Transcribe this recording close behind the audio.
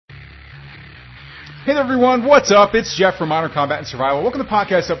Hey there, everyone. What's up? It's Jeff from Modern Combat and Survival. Welcome to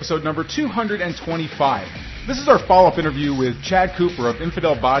podcast episode number 225. This is our follow-up interview with Chad Cooper of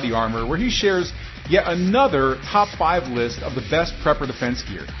Infidel Body Armor, where he shares yet another top 5 list of the best prepper defense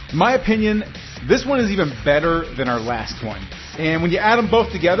gear. In my opinion, this one is even better than our last one. And when you add them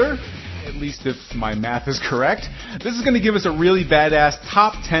both together, at least if my math is correct, this is going to give us a really badass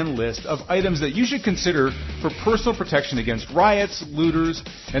top 10 list of items that you should consider for personal protection against riots, looters,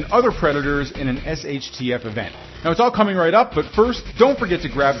 and other predators in an SHTF event. Now, it's all coming right up, but first, don't forget to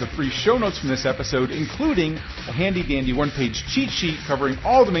grab the free show notes from this episode, including a handy-dandy one-page cheat sheet covering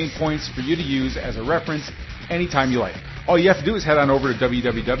all the main points for you to use as a reference anytime you like. All you have to do is head on over to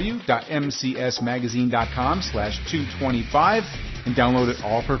www.mcsmagazine.com/225 and download it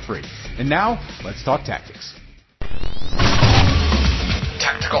all for free. And now, let's talk tactics.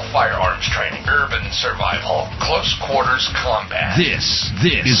 Tactical firearms training, urban survival, close quarters combat. This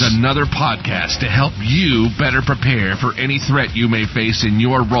is another podcast to help you better prepare for any threat you may face in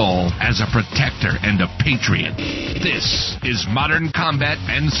your role as a protector and a patriot. This is Modern Combat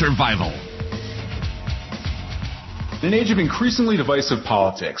and Survival. In an age of increasingly divisive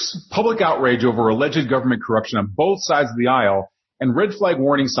politics, public outrage over alleged government corruption on both sides of the aisle, and red flag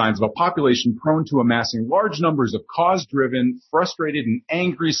warning signs of a population prone to amassing large numbers of cause-driven, frustrated, and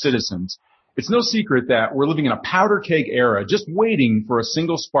angry citizens, it's no secret that we're living in a powder keg era just waiting for a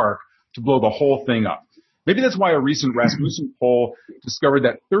single spark to blow the whole thing up. Maybe that's why a recent Rasmussen poll discovered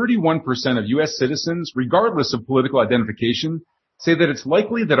that 31% of U.S. citizens, regardless of political identification, say that it's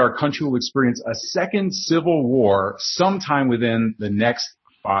likely that our country will experience a second civil war sometime within the next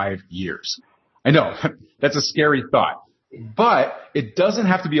 5 years. I know, that's a scary thought. But it doesn't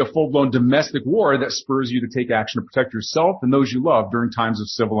have to be a full-blown domestic war that spurs you to take action to protect yourself and those you love during times of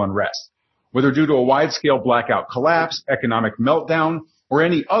civil unrest. Whether due to a wide-scale blackout collapse, economic meltdown, or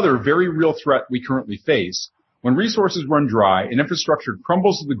any other very real threat we currently face, when resources run dry and infrastructure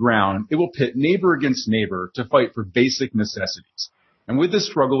crumbles to the ground, it will pit neighbor against neighbor to fight for basic necessities. And with this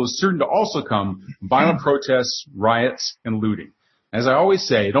struggle is certain to also come violent protests, riots, and looting. As I always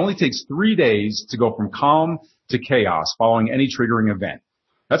say, it only takes 3 days to go from calm to chaos following any triggering event.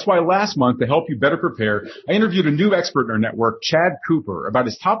 That's why last month, to help you better prepare, I interviewed a new expert in our network, Chad Cooper, about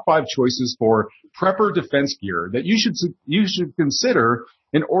his top 5 choices for prepper defense gear that you should consider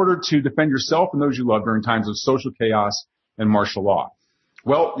in order to defend yourself and those you love during times of social chaos and martial law.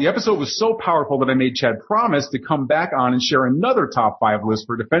 Well, the episode was so powerful that I made Chad promise to come back on and share another top 5 list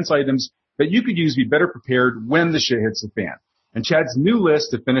for defense items that you could use to be better prepared when the shit hits the fan. And Chad's new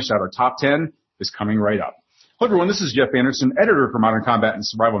list to finish out our top 10 is coming right up. Hello, everyone. This is Jeff Anderson, editor for Modern Combat and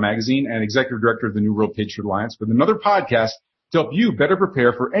Survival Magazine and executive director of the New World Patriot Alliance, with another podcast to help you better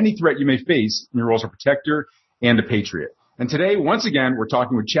prepare for any threat you may face in your role as a protector and a patriot. And today, once again, we're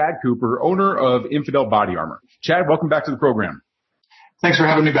talking with Chad Cooper, owner of Infidel Body Armor. Chad, welcome back to the program. Thanks for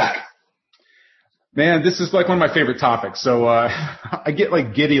having me back. Man, this is like one of my favorite topics. So I get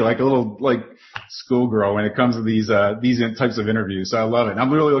like giddy, like a little like schoolgirl when it comes to these types of interviews. So I love it.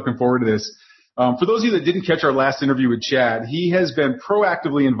 I'm really looking forward to this. For those of you that didn't catch our last interview with Chad, he has been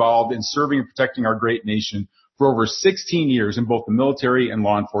proactively involved in serving and protecting our great nation for over 16 years in both the military and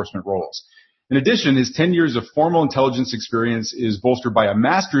law enforcement roles. In addition, his 10 years of formal intelligence experience is bolstered by a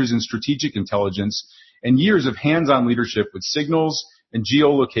master's in strategic intelligence and years of hands-on leadership with signals and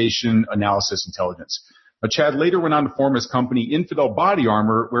geolocation analysis intelligence. Now, Chad later went on to form his company Infidel Body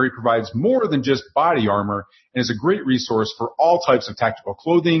Armor, where he provides more than just body armor and is a great resource for all types of tactical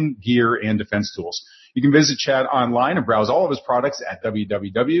clothing, gear, and defense tools. You can visit Chad online and browse all of his products at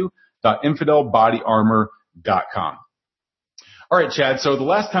www.infidelbodyarmor.com. All right, Chad. So the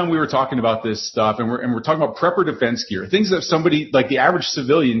last time we were talking about this stuff, and we're talking about prepper defense gear, things that somebody like the average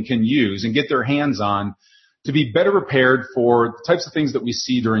civilian can use and get their hands on to be better prepared for the types of things that we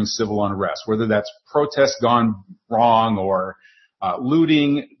see during civil unrest, whether that's protests gone wrong or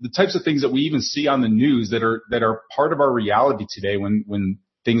looting, the types of things that we even see on the news that are part of our reality today when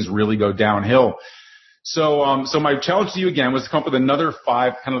things really go downhill. So my challenge to you again was to come up with another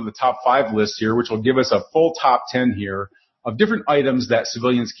 5, kind of the top 5 list here, which will give us a full top 10 here of different items that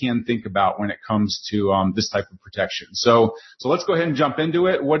civilians can think about when it comes to this type of protection. So let's go ahead and jump into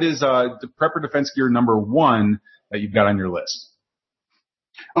it. What is the prepper defense gear number 1 that you've got on your list?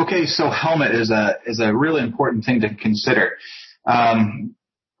 Okay, so helmet is a really important thing to consider.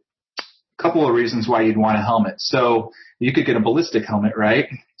 Couple of reasons why you'd want a helmet. So you could get a ballistic helmet, right?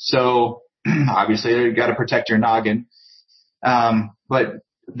 So obviously you got to protect your noggin. But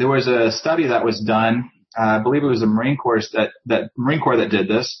there was a study that was done. I believe it was the Marine Corps that did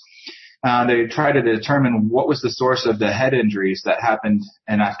this. They tried to determine what was the source of the head injuries that happened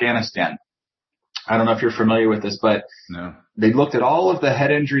in Afghanistan. I don't know if you're familiar with this, but no. They looked at all of the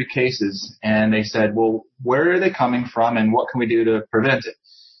head injury cases and they said, well, where are they coming from and what can we do to prevent it?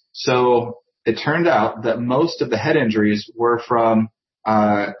 So it turned out that most of the head injuries were from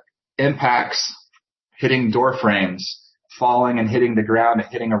impacts hitting door frames, falling and hitting the ground and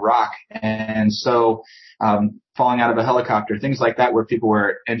hitting a rock. And so falling out of a helicopter, things like that where people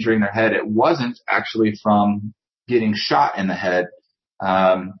were injuring their head. It wasn't actually from getting shot in the head.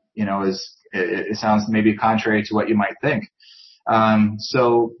 It sounds maybe contrary to what you might think.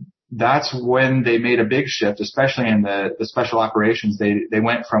 So that's when they made a big shift, especially in the special operations. They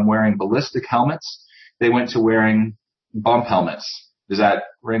went from wearing ballistic helmets. They went to wearing bump helmets. Does that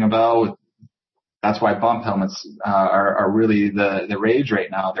ring a bell? That's why bump helmets are really the rage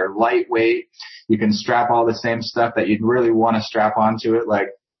right now. They're lightweight. You can strap all the same stuff that you'd really want to strap onto it. Like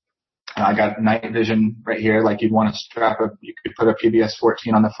I got night vision right here. Like you'd want to you could put a PBS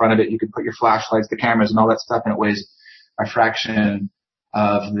 14 on the front of it. You could put your flashlights, the cameras, and all that stuff, and it weighs a fraction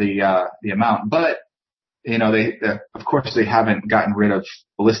of the amount. But of course, they haven't gotten rid of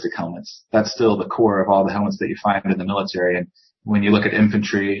ballistic helmets. That's still the core of all the helmets that you find in the military. And when you look at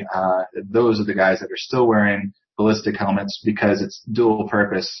infantry, those are the guys that are still wearing ballistic helmets because it's dual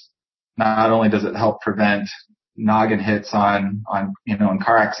purpose. Not only does it help prevent noggin hits in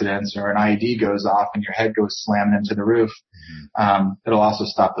car accidents, or an IED goes off and your head goes slamming into the roof, it'll also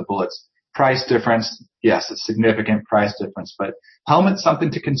stop the bullets. Price difference, yes, it's significant price difference, but helmet's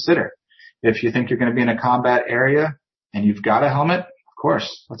something to consider. If you think you're going to be in a combat area and you've got a helmet, of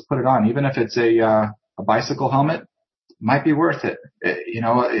course, let's put it on. Even if it's a bicycle helmet, might be worth it.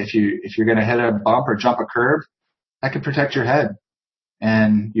 If you're going to hit a bump or jump a curb, that could protect your head.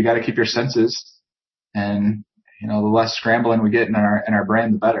 And you got to keep your senses. And the less scrambling we get in our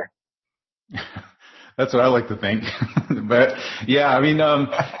brain, the better. That's what I like to think. But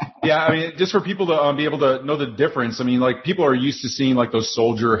just for people to be able to know the difference. I mean, like people are used to seeing like those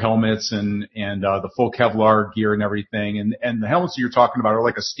soldier helmets and the full Kevlar gear and everything. And the helmets that you're talking about are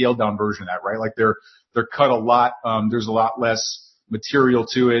like a scaled down version of that, right? Like they're cut a lot. There's a lot less material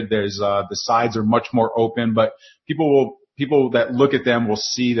to it. There's the sides are much more open, but people that look at them will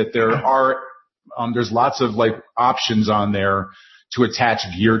see that there's lots of like options on there to attach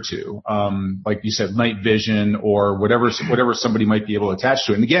gear to, like you said, night vision or whatever somebody might be able to attach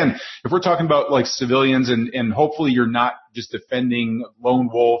to it. And again, if we're talking about like civilians and hopefully you're not just defending lone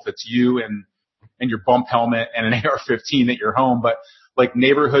wolf, it's you and your bump helmet and an AR-15 at your home, but like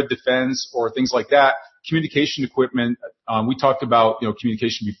neighborhood defense or things like that, communication equipment. We talked about,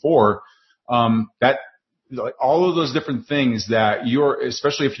 communication before, that like all of those different things that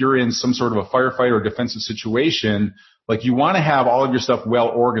especially if you're in some sort of a firefight or defensive situation, like you want to have all of your stuff well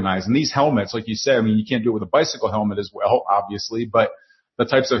organized. And these helmets, like you said, I mean, you can't do it with a bicycle helmet as well, obviously, but the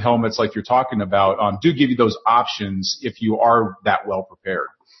types of helmets like you're talking about, do give you those options if you are that well prepared.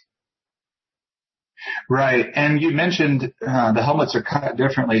 Right. And you mentioned, the helmets are cut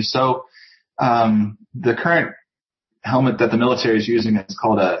differently. So, the current helmet that the military is using is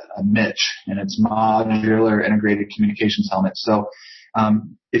called a MIC, and it's Modular Integrated Communications Helmet. So,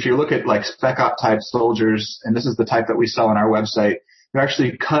 if you look at like spec op type soldiers, and this is the type that we sell on our website, they're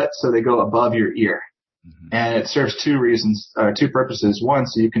actually cut so they go above your ear. Mm-hmm. And it serves two purposes. One,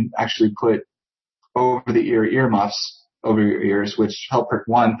 so you can actually put over the ear earmuffs over your ears, which help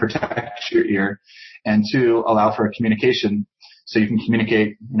protect your ear, and two, allow for communication so you can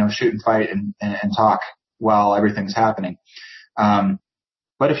communicate, shoot and fight and talk while everything's happening.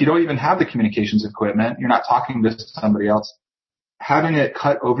 But if you don't even have the communications equipment, you're not talking to somebody else, having it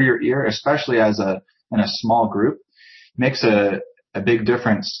cut over your ear, especially in a small group, makes a big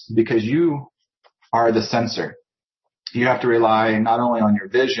difference because you are the sensor. You have to rely not only on your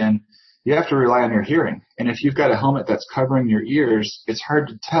vision, you have to rely on your hearing. And if you've got a helmet that's covering your ears, it's hard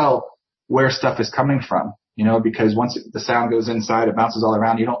to tell where stuff is coming from, because once the sound goes inside, it bounces all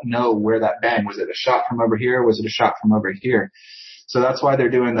around. You don't know where that bang, was it a shot from over here? Was it a shot from over here? So that's why they're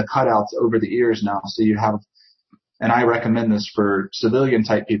doing the cutouts over the ears now. So you have, and I recommend this for civilian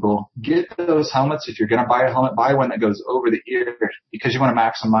type people, get those helmets. If you're going to buy a helmet, buy one that goes over the ear because you want to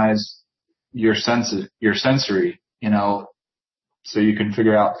maximize your sensory, so you can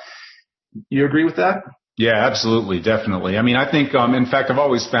figure out. You agree with that? Yeah, absolutely. Definitely. I mean, I think, in fact, I've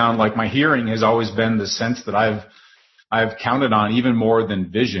always found like my hearing has always been the sense that I've counted on even more than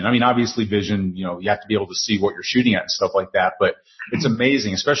vision. I mean, obviously vision, you have to be able to see what you're shooting at and stuff like that, but it's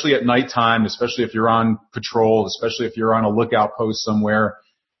amazing, especially at nighttime, especially if you're on patrol, especially if you're on a lookout post somewhere.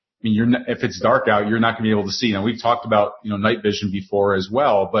 I mean, if it's dark out, you're not going to be able to see. Now, we've talked about, night vision before as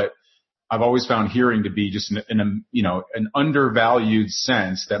well, but I've always found hearing to be just an undervalued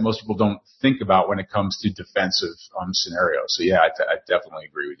sense that most people don't think about when it comes to defensive scenarios. So yeah, I definitely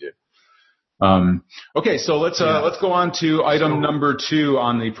agree with you. Okay, so let's go on to item number 2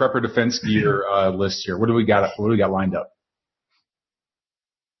 on the prepper defense gear list here. What do we got lined up?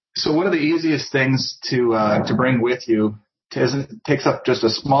 So one of the easiest things to bring with you takes up just a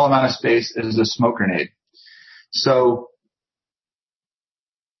small amount of space is a smoke grenade. So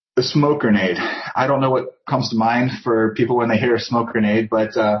the smoke grenade, I don't know what comes to mind for people when they hear a smoke grenade,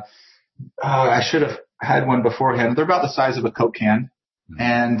 but I should have had one beforehand. They're about the size of a Coke can.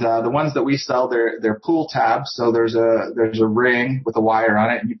 And the ones that we sell, they're pull tabs. So there's a ring with a wire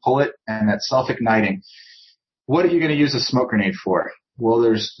on it, and you pull it, and it's self-igniting. What are you going to use a smoke grenade for? Well,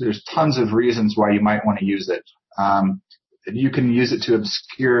 there's tons of reasons why you might want to use it. You can use it to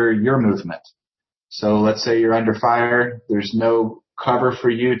obscure your movement. So let's say you're under fire. There's no cover for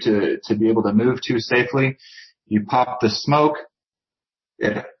you to be able to move to safely. You pop the smoke.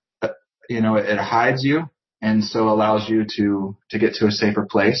 It hides you, and so allows you to get to a safer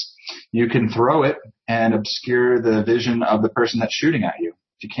place. You can throw it and obscure the vision of the person that's shooting at you.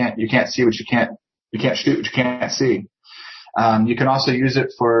 You can't see what you can't shoot what you can't see. You can also use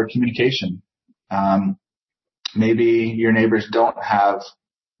it for communication. Maybe your neighbors don't have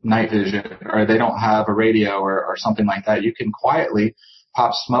night vision, or they don't have a radio or something like that. You can quietly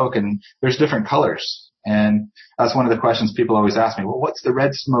pop smoke, and there's different colors. And that's one of the questions people always ask me. Well, what's the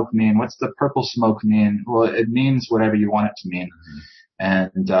red smoke mean? What's the purple smoke mean? Well, it means whatever you want it to mean.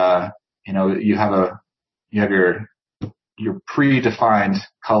 And, you have your predefined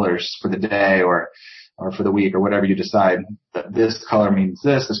colors for the day or for the week or whatever you decide that this color means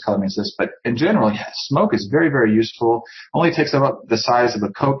this color means this. But in general, smoke is very, very useful. Only takes about the size of a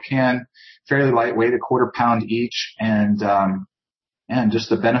Coke can, fairly lightweight, 1/4 pound each. And just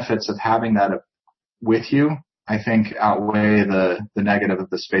the benefits of having that with you, I think, outweigh the negative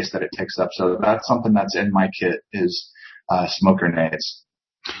of the space that it takes up. So that's something that's in my kit is smoke grenades.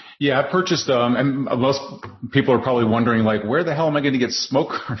 Yeah, I purchased them, and most people are probably wondering, like, where the hell am I going to get smoke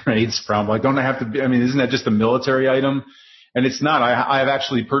grenades from? Like, don't I have to be, isn't that just a military item? And it's not. I've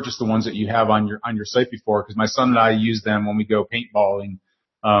actually purchased the ones that you have on your site before, because my son and I use them when we go paintballing.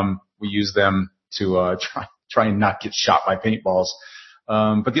 We use them to try and not get shot by paintballs.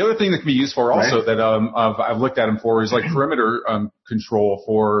 But the other thing that can be used for also that I've looked at them for is like perimeter control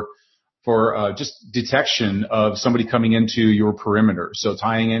for just detection of somebody coming into your perimeter. So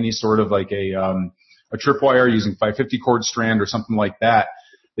tying any sort of like a tripwire using 550 cord strand or something like that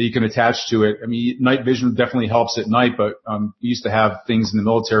you can attach to it. Night vision definitely helps at night, but we used to have things in the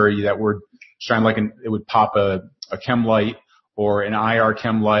military that would shine it would pop a chem light or an IR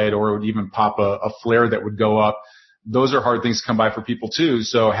chem light, or it would even pop a flare that would go up. Those are hard things to come by for people too.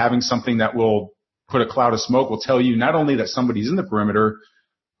 So having something that will put a cloud of smoke will tell you not only that somebody's in the perimeter,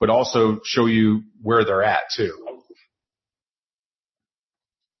 but also show you where they're at too.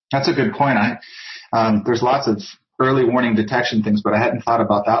 That's a good point. There's lots of early warning detection things, but I hadn't thought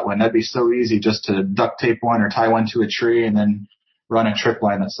about that one. That'd be so easy just to duct tape one or tie one to a tree and then run a trip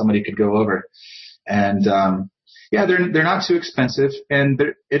line that somebody could go over. And, they're not too expensive, and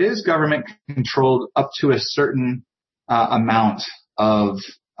it is government controlled up to a certain amount of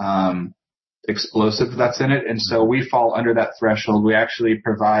explosive that's in it, and so we fall under that threshold. We actually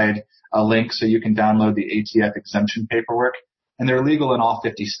provide a link so you can download the ATF exemption paperwork, and they're legal in all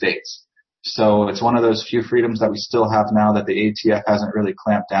 50 states. So it's one of those few freedoms that we still have now that the ATF hasn't really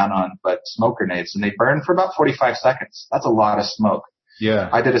clamped down on, but smoke grenades, and they burn for about 45 seconds. That's a lot of smoke. Yeah.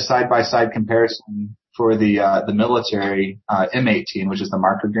 I did a side-by-side comparison for the military M18, which is the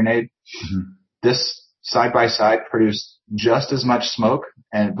marker grenade. Mm-hmm. This side-by-side produced just as much smoke,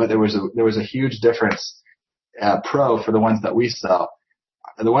 but there was a huge difference pro for the ones that we sell.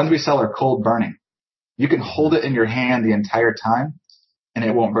 The ones we sell are cold burning. You can hold it in your hand the entire time, and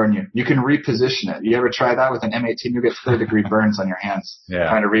it won't burn you. You can reposition it. You ever try that with an M18? You get 3rd-degree burns on your hands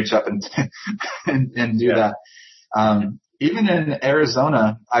trying to reach up and do that. Even in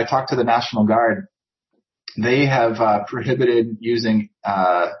Arizona, I talked to the National Guard. They have prohibited using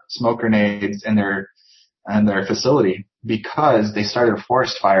smoke grenades in their facility because they started a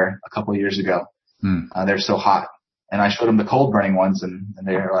forest fire a couple of years ago. They're so hot. And I showed them the cold burning ones, and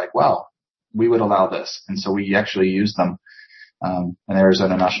they were like, well, we would allow this. And so we actually used them in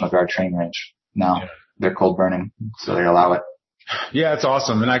Arizona National Guard training range. Now they're cold burning, so they allow it. Yeah, it's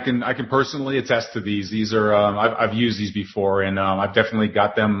awesome. And I can personally attest to these. These are, I've used these before, and I've definitely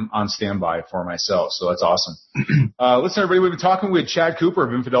got them on standby for myself. So that's awesome. Listen, everybody, we've been talking with Chad Cooper of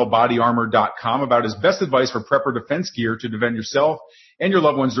InfidelBodyArmor.com about his best advice for prepper defense gear to defend yourself and your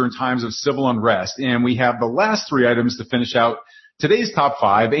loved ones during times of civil unrest. And we have the last 3 items to finish out today's top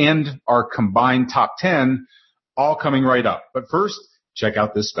 5 and our combined top 10 all coming right up. But first, check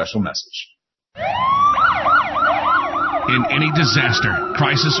out this special message. In any disaster,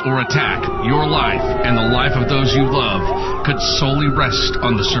 crisis, or attack, your life and the life of those you love could solely rest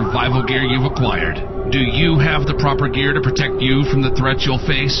on the survival gear you've acquired. Do you have the proper gear to protect you from the threats you'll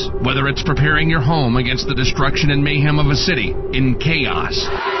face? Whether it's preparing your home against the destruction and mayhem of a city in chaos,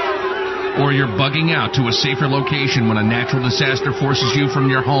 or you're bugging out to a safer location when a natural disaster forces you from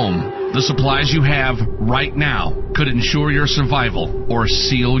your home, the supplies you have right now could ensure your survival or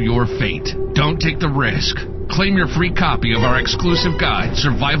seal your fate. Don't take the risk. Claim your free copy of our exclusive guide,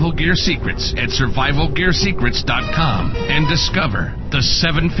 Survival Gear Secrets, at survivalgearsecrets.com and discover the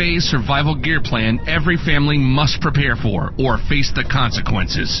 7-phase survival gear plan every family must prepare for or face the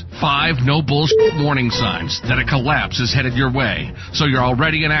consequences. 5 no bullshit warning signs that a collapse is headed your way, so you're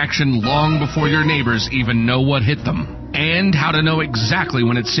already in action long before your neighbors even know what hit them. And how to know exactly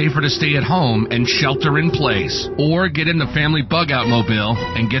when it's safer to stay at home and shelter in place, or get in the family bug-out mobile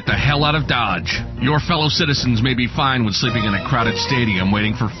and get the hell out of Dodge. Your fellow citizens may be fine with sleeping in a crowded stadium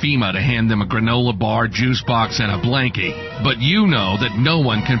waiting for FEMA to hand them a granola bar, juice box, and a blankie. But you know that no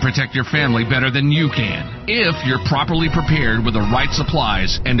one can protect your family better than you can, if you're properly prepared with the right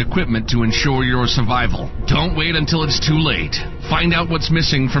supplies and equipment to ensure your survival. Don't wait until it's too late. Find out what's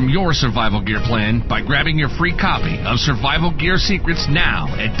missing from your survival gear plan by grabbing your free copy of Survival Gear Secrets now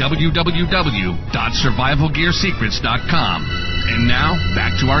at www.survivalgearsecrets.com. And now,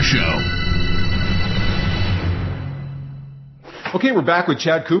 back to our show. Okay, we're back with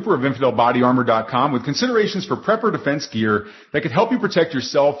Chad Cooper of InfidelBodyArmor.com with considerations for prepper defense gear that could help you protect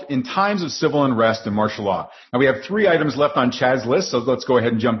yourself in times of civil unrest and martial law. Now, we have 3 items left on Chad's list, so let's go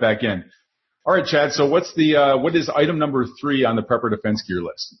ahead and jump back in. All right, Chad, so what is item number 3 on the prepper defense gear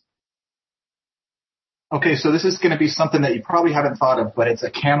list? Okay, so this is going to be something that you probably haven't thought of, but it's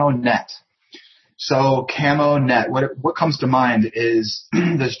a camo net. So camo net, what comes to mind is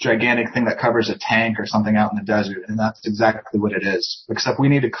this gigantic thing that covers a tank or something out in the desert, and that's exactly what it is, except we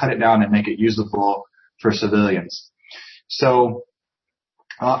need to cut it down and make it usable for civilians. So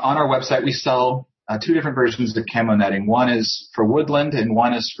on our website, we sell 2 different versions of camo netting. One is for woodland and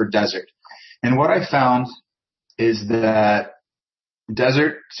one is for desert. And what I found is that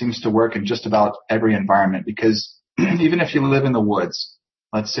desert seems to work in just about every environment, because even if you live in the woods,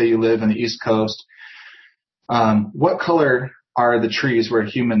 let's say you live in the East Coast, what color are the trees where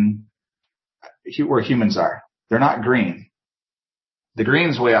humans are? They're not green. The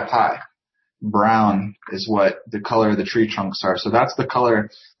green's way up high. Brown is what the color of the tree trunks are. So that's the color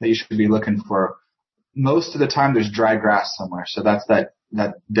that you should be looking for. Most of the time there's dry grass somewhere. So that's that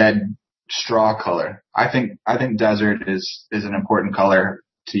dead straw color. I think desert is an important color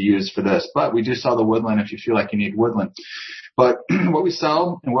to use for this, but we do sell the woodland if you feel like you need woodland. But what we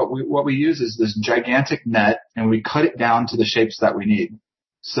sell and what we use is this gigantic net, and we cut it down to the shapes that we need.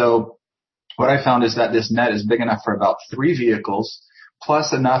 So what I found is that this net is big enough for about 3 vehicles,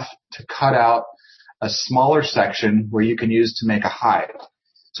 plus enough to cut out a smaller section where you can use to make a hide.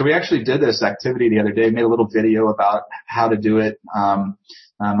 So we actually did this activity the other day, made a little video about how to do it.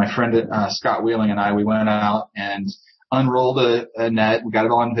 My friend Scott Wheeling and I, we went out and unrolled a net. We got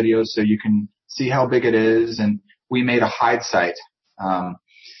it all on video so you can see how big it is, and we made a hide site and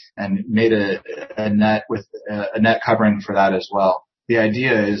made a net with a net covering for that as well. The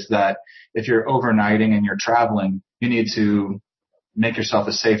idea is that if you're overnighting and you're traveling, you need to make yourself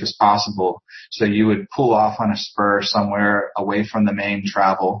as safe as possible. So you would pull off on a spur somewhere away from the main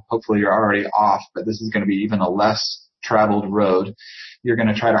travel. Hopefully you're already off, but this is going to be even a less traveled road. You're going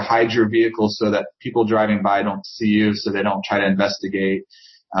to try to hide your vehicle so that people driving by don't see you, so they don't try to investigate.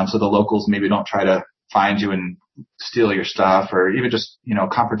 So the locals maybe don't try to find you and steal your stuff, or even just,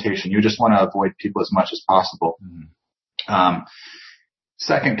 confrontation. You just want to avoid people as much as possible. Mm-hmm.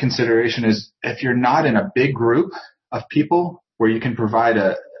 Second consideration is if you're not in a big group of people where you can provide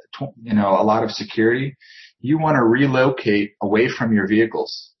a lot of security, you want to relocate away from your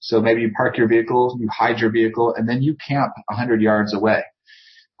vehicles. So maybe you park your vehicle, you hide your vehicle, and then you camp 100 yards away,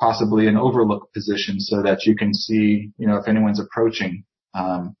 possibly an overlook position so that you can see, if anyone's approaching,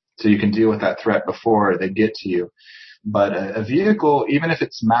 so you can deal with that threat before they get to you. But a vehicle, even if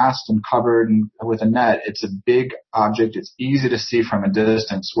it's masked and covered with a net, it's a big object. It's easy to see from a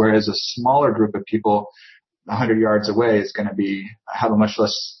distance, whereas a smaller group of people 100 yards away is going to have a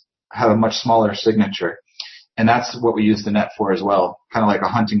much smaller signature. And that's what we use the net for as well, kind of like a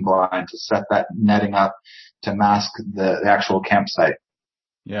hunting blind to set that netting up to mask the actual campsite.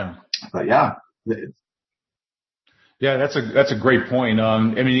 Yeah. But yeah. Yeah, that's a great point. I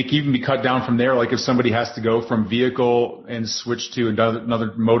mean, it can even be cut down from there. Like if somebody has to go from vehicle and switch to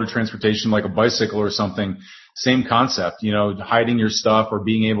another mode of transportation, like a bicycle or something, same concept. Hiding your stuff or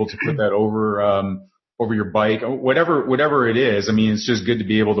being able to put that over your bike, whatever it is. I mean, it's just good to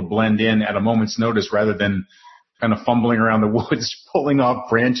be able to blend in at a moment's notice rather than kind of fumbling around the woods, pulling off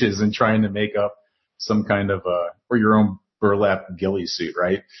branches and trying to make up some kind of or your own burlap ghillie suit,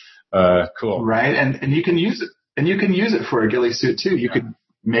 right? Cool. Right, and you can use it. And you can use it for a ghillie suit too. You could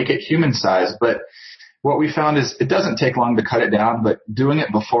make it human size, but what we found is it doesn't take long to cut it down, but doing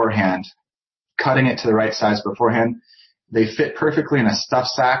it beforehand, cutting it to the right size beforehand, they fit perfectly in a stuff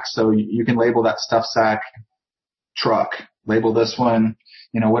sack. So you can label that stuff sack truck, label this one,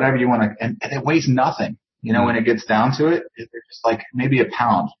 whatever you want to, and it weighs nothing. When it gets down to it, it's just like maybe a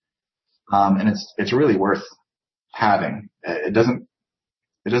pound. And it's really worth having. It doesn't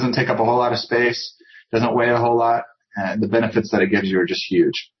take up a whole lot of space. Doesn't weigh a whole lot, and the benefits that it gives you are just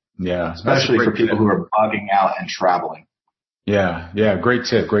huge. Yeah. Especially for people who are bugging out and traveling. Yeah. Great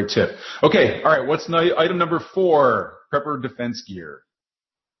tip. Okay. All right. What's item number 4? Prepper defense gear.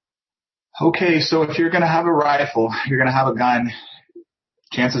 Okay. So if you're going to have a rifle, you're going to have a gun,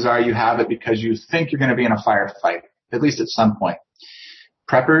 chances are you have it because you think you're going to be in a firefight, at least at some point.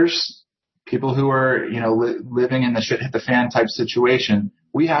 Preppers, people who are, living in the shit hit the fan type situation,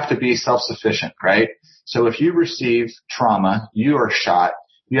 we have to be self-sufficient, right? So if you receive trauma, you are shot,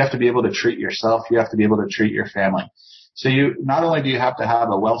 you have to be able to treat yourself, you have to be able to treat your family. So not only do you have to have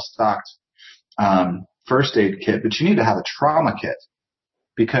a well-stocked first aid kit, but you need to have a trauma kit,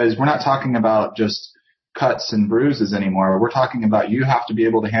 because we're not talking about just cuts and bruises anymore. We're talking about you have to be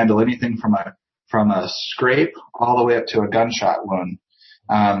able to handle anything from a scrape all the way up to a gunshot wound.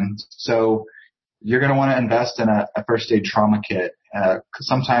 So you're going to want to invest in a first aid trauma kit.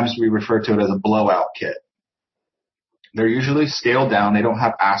 Sometimes we refer to it as a blowout kit. They're usually scaled down. They don't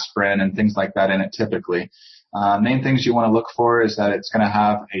have aspirin and things like that in it typically. Main things you want to look for is that it's going to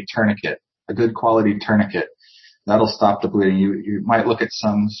have a tourniquet, a good quality tourniquet. That'll stop the bleeding. You might look at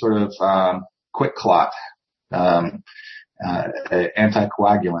some sort of quick clot,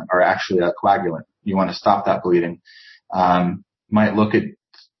 anticoagulant, or actually a coagulant. You want to stop that bleeding. Might look at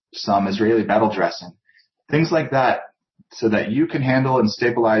some Israeli battle dressing, things like that, so that you can handle and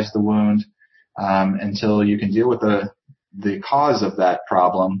stabilize the wound until you can deal with the cause of that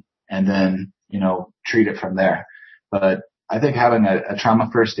problem, and then treat it from there. But I think having a trauma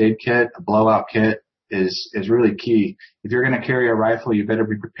first aid kit, a blowout kit, is really key. If you're going to carry a rifle, you better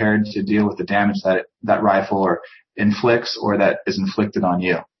be prepared to deal with the damage that rifle inflicts or that is inflicted on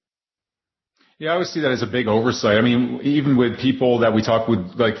you. Yeah, I always see that as a big oversight. I mean, even with people that we talk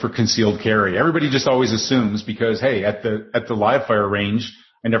with, like for concealed carry, everybody just always assumes because, hey, at the live fire range,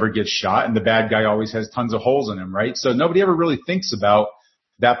 I never get shot, and the bad guy always has tons of holes in him, right? So nobody ever really thinks about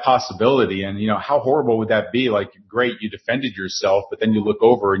that possibility. And, how horrible would that be? Like, great, you defended yourself, but then you look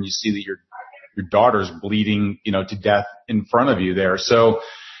over and you see that your daughter's bleeding, to death in front of you there. So,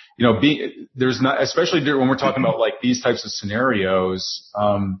 there's not, especially when we're talking about like these types of scenarios,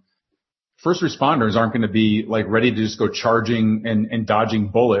 first responders aren't going to be like ready to just go charging and dodging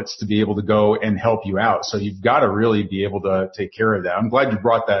bullets to be able to go and help you out. So you've got to really be able to take care of that. I'm glad you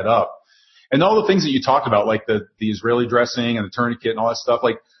brought that up. And all the things that you talked about, like the Israeli dressing and the tourniquet and all that stuff,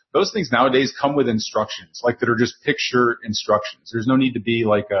 like those things nowadays come with instructions, like that are just picture instructions. There's no need to be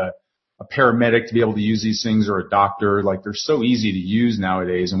like a paramedic to be able to use these things, or a doctor. Like they're so easy to use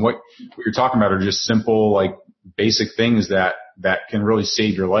nowadays. And what you're talking about are just simple, like basic things that can really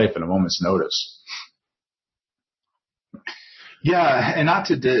save your life in a moment's notice. Yeah, and not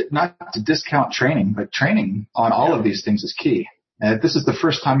to discount training, but training on all of these things is key. And if this is the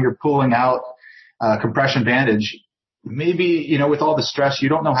first time you're pulling out compression bandage, maybe, with all the stress, you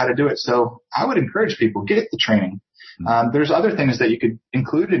don't know how to do it. So I would encourage people, get the training. There's other things that you could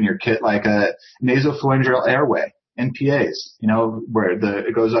include in your kit, like a nasopharyngeal airway, NPAs, where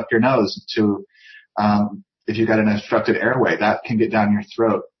it goes up your nose to, if you've got an obstructed airway, that can get down your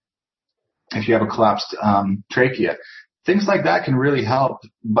throat. If you have a collapsed trachea, things like that can really help,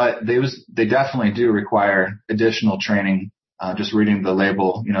 but they definitely do require additional training. Just reading the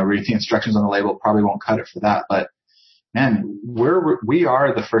label, reading the instructions on the label probably won't cut it for that. But man, we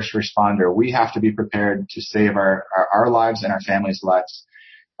are the first responder. We have to be prepared to save our lives and our families' lives.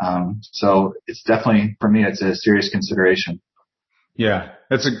 So it's definitely, for me, it's a serious consideration. Yeah,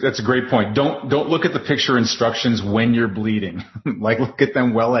 that's a great point. Don't look at the picture instructions when you're bleeding. Like, look at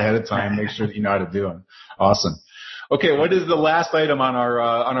them well ahead of time. Make sure that you know how to do them. Awesome. Okay, what is the last item on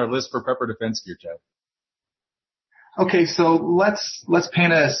our list for prepper defense gear, Chad? Okay, so let's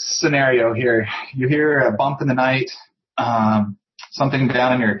paint a scenario here. You hear a bump in the night. something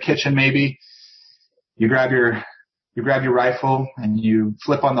down in your kitchen maybe. You grab your rifle and you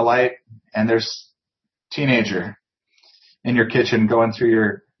flip on the light, and there's a teenager in your kitchen going through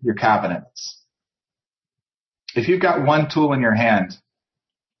your cabinets. If you've got one tool in your hand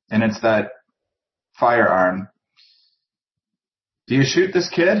and it's that firearm, do you shoot this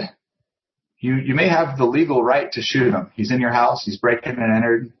kid? You may have the legal right to shoot him. He's in your house. He's breaking and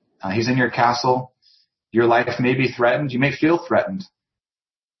entered. He's in your castle. Your life may be threatened. You may feel threatened.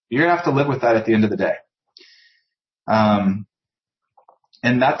 You're going to have to live with that at the end of the day. And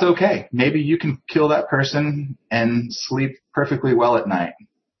that's okay. Maybe you can kill that person and sleep perfectly well at night.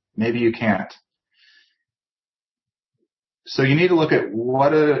 Maybe you can't. So you need to look at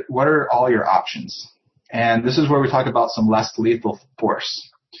what are all your options. And this is where we talk about some less lethal force.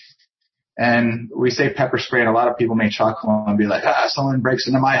 And we say pepper spray, and a lot of people may chuckle and be like, someone breaks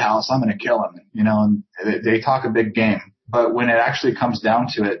into my house, I'm going to kill him. And they talk a big game. But when it actually comes down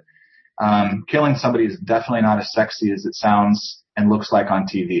to it, killing somebody is definitely not as sexy as it sounds and looks like on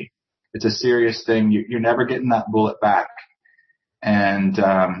TV. It's a serious thing. You're never getting that bullet back. And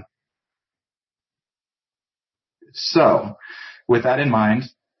so with that in mind,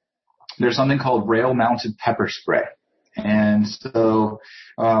 there's something called rail-mounted pepper spray. And so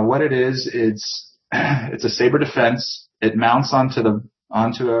what it is, it's a saber defense. It mounts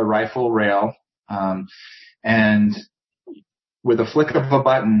onto a rifle rail, and with a flick of a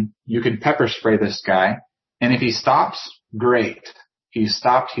button, you can pepper spray this guy. And if he stops, great. He's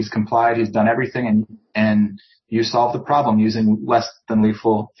stopped, he's complied, he's done everything, and you solve the problem using less than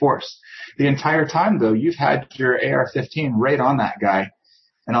lethal force. The entire time, though, you've had your AR-15 right on that guy,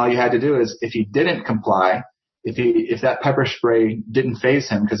 and all you had to do is, if he didn't comply, if that pepper spray didn't faze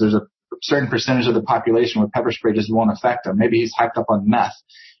him, because there's a certain percentage of the population where pepper spray just won't affect him. Maybe he's hyped up on meth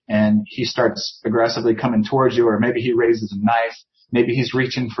and he starts aggressively coming towards you, or maybe he raises a knife. Maybe he's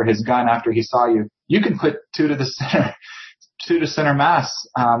reaching for his gun after he saw you. You can put two to center mass,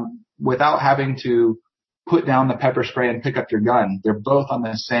 without having to put down the pepper spray and pick up your gun. They're both on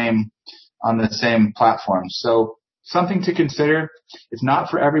the same platform. So something to consider. It's not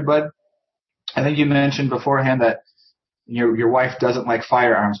for everybody. I think you mentioned beforehand that your wife doesn't like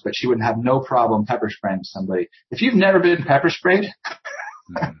firearms, but she wouldn't have no problem pepper spraying somebody. If you've never been pepper sprayed,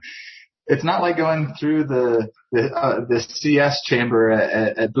 it's not like going through the CS chamber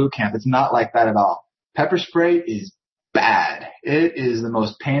at boot camp. It's not like that at all. Pepper spray is bad. It is the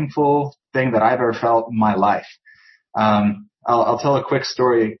most painful thing that I've ever felt in my life. I'll tell a quick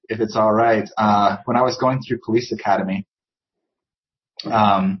story if it's all right. When I was going through police academy, we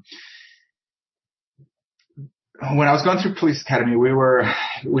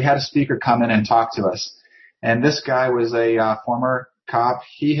had a speaker come in and talk to us. And this guy was a former cop.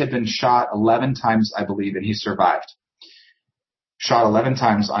 He had been shot 11 times, I believe, and he survived. Shot 11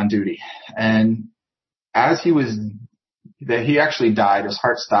 times on duty. And he actually died. His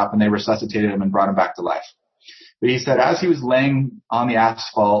heart stopped, and they resuscitated him and brought him back to life. But he said as he was laying on the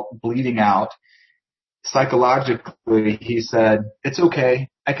asphalt, bleeding out, psychologically, he said, "It's okay.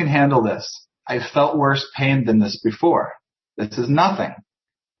 I can handle this. I felt worse pain than this before. This is nothing."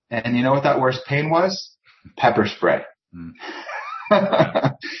 And you know what that worst pain was? Pepper spray.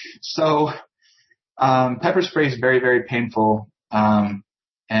 So, pepper spray is very, very painful,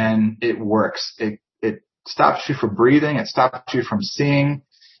 and it works. It stops you from breathing. It stops you from seeing.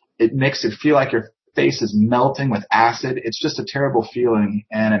 It makes it feel like your face is melting with acid. It's just a terrible feeling,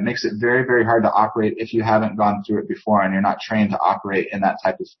 and it makes it very, very hard to operate if you haven't gone through it before and you're not trained to operate in that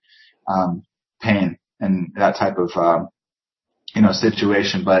type of pain and that type of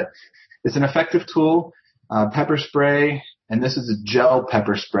situation. But it's an effective tool. Pepper spray, and this is a gel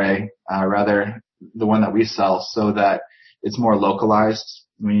pepper spray, rather the one that we sell, so that it's more localized.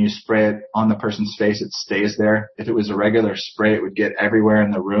 When you spray it on the person's face, it stays there. If it was a regular spray, it would get everywhere in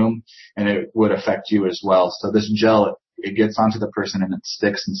the room, and it would affect you as well. So this gel, it gets onto the person and it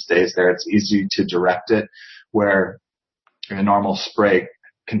sticks and stays there. It's easy to direct it, where a normal spray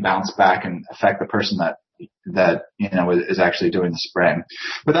can bounce back and affect the person that is actually doing the spraying.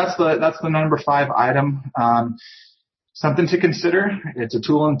 But that's the number 5 item. Something to consider. It's a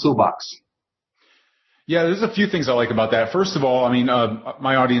tool in the toolbox. Yeah, there's a few things I like about that. First of all, I mean,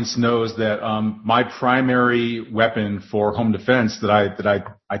 my audience knows that my primary weapon for home defense that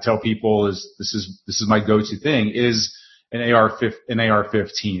I tell people is this is my go-to thing is an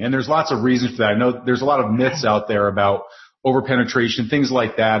AR-15. And there's lots of reasons for that. I know there's a lot of myths out there about overpenetration, things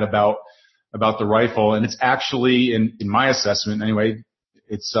like that about the rifle, and it's actually, in my assessment anyway,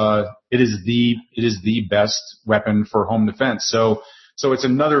 it is the best weapon for home defense. So it's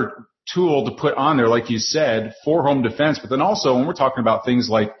another tool to put on there, like you said, for home defense. But then also when we're talking about things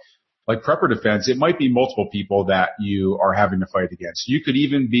like prepper defense, it might be multiple people that you are having to fight against. You could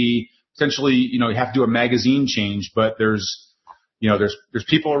even be potentially, you have to do a magazine change, but there's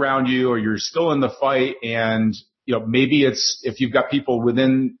people around you, or you're still in the fight, and maybe it's, if you've got people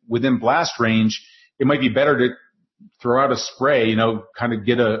within blast range, it might be better to throw out a spray, kind of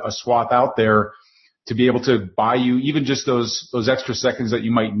get a swath out there to be able to buy you even just those extra seconds that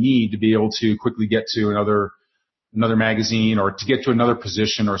you might need to be able to quickly get to another magazine, or to get to another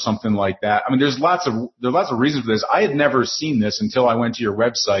position or something like that. I mean, there's lots of reasons for this. I had never seen this until I went to your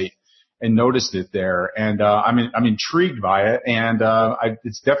website and noticed it there. And, I'm intrigued by it. And,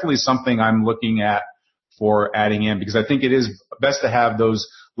 it's definitely something I'm looking at for adding in, because I think it is best to have those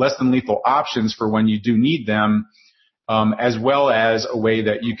less than lethal options for when you do need them, as well as a way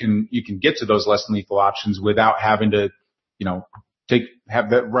that you can get to those less than lethal options without having to,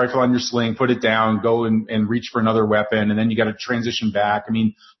 have that rifle on your sling, put it down, go and reach for another weapon, and then you got to transition back. I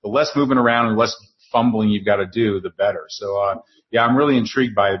mean, the less moving around and less fumbling you've got to do, the better. So, I'm really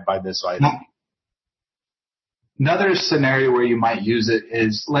intrigued by this item. Another scenario where you might use it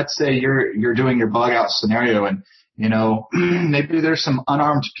is, let's say you're doing your bug out scenario, and maybe there's some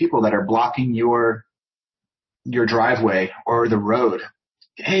unarmed people that are blocking your driveway or the road.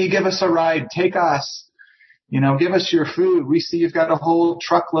 Hey, give us a ride, take us. Give us your food. We see you've got a whole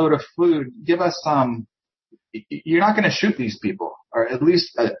truckload of food. Give us some. You're not going to shoot these people, or at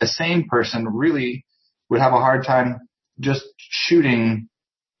least a sane person really would have a hard time just shooting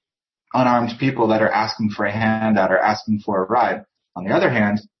unarmed people that are asking for a handout or asking for a ride. On the other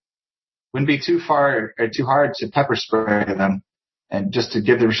hand, wouldn't be too far or too hard to pepper spray them and just to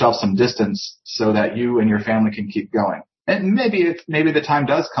give yourself some distance so that you and your family can keep going. And maybe the time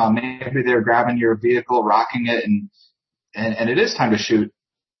does come. Maybe they're grabbing your vehicle, rocking it, and it is time to shoot.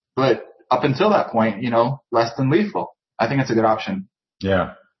 But up until that point, less than lethal. I think it's a good option.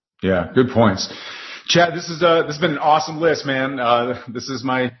 Yeah. Good points. Chad, this has been an awesome list, man. This is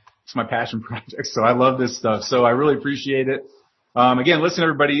my passion project. So I love this stuff. So I really appreciate it. Again, listen,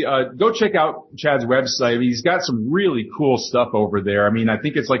 everybody, go check out Chad's website. He's got some really cool stuff over there. I mean, I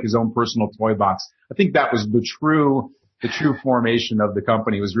think it's like his own personal toy box. I think that was the true formation of the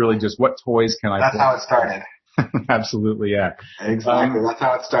company, was really just, what toys can I That's play? how it started. Absolutely, yeah. Exactly. That's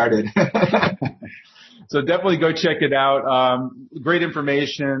how it started. So definitely go check it out. Great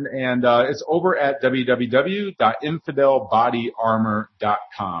information. And it's over at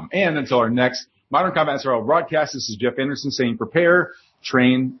www.infidelbodyarmor.com. And until our next Modern Combat Survival broadcast, this is Jeff Anderson saying, prepare,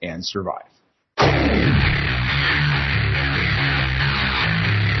 train, and survive.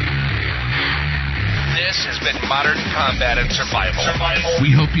 This has been Modern Combat and Survival.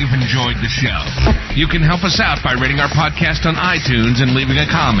 We hope you've enjoyed the show. You can help us out by rating our podcast on iTunes and leaving a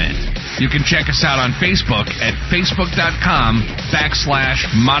comment. You can check us out on Facebook at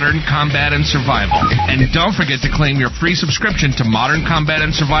facebook.com/Modern Combat and Survival. And don't forget to claim your free subscription to Modern Combat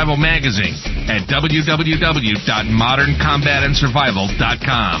and Survival magazine at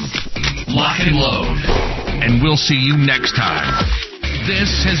www.moderncombatandsurvival.com. Lock and load. And we'll see you next time.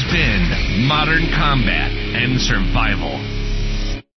 This has been Modern Combat and Survival.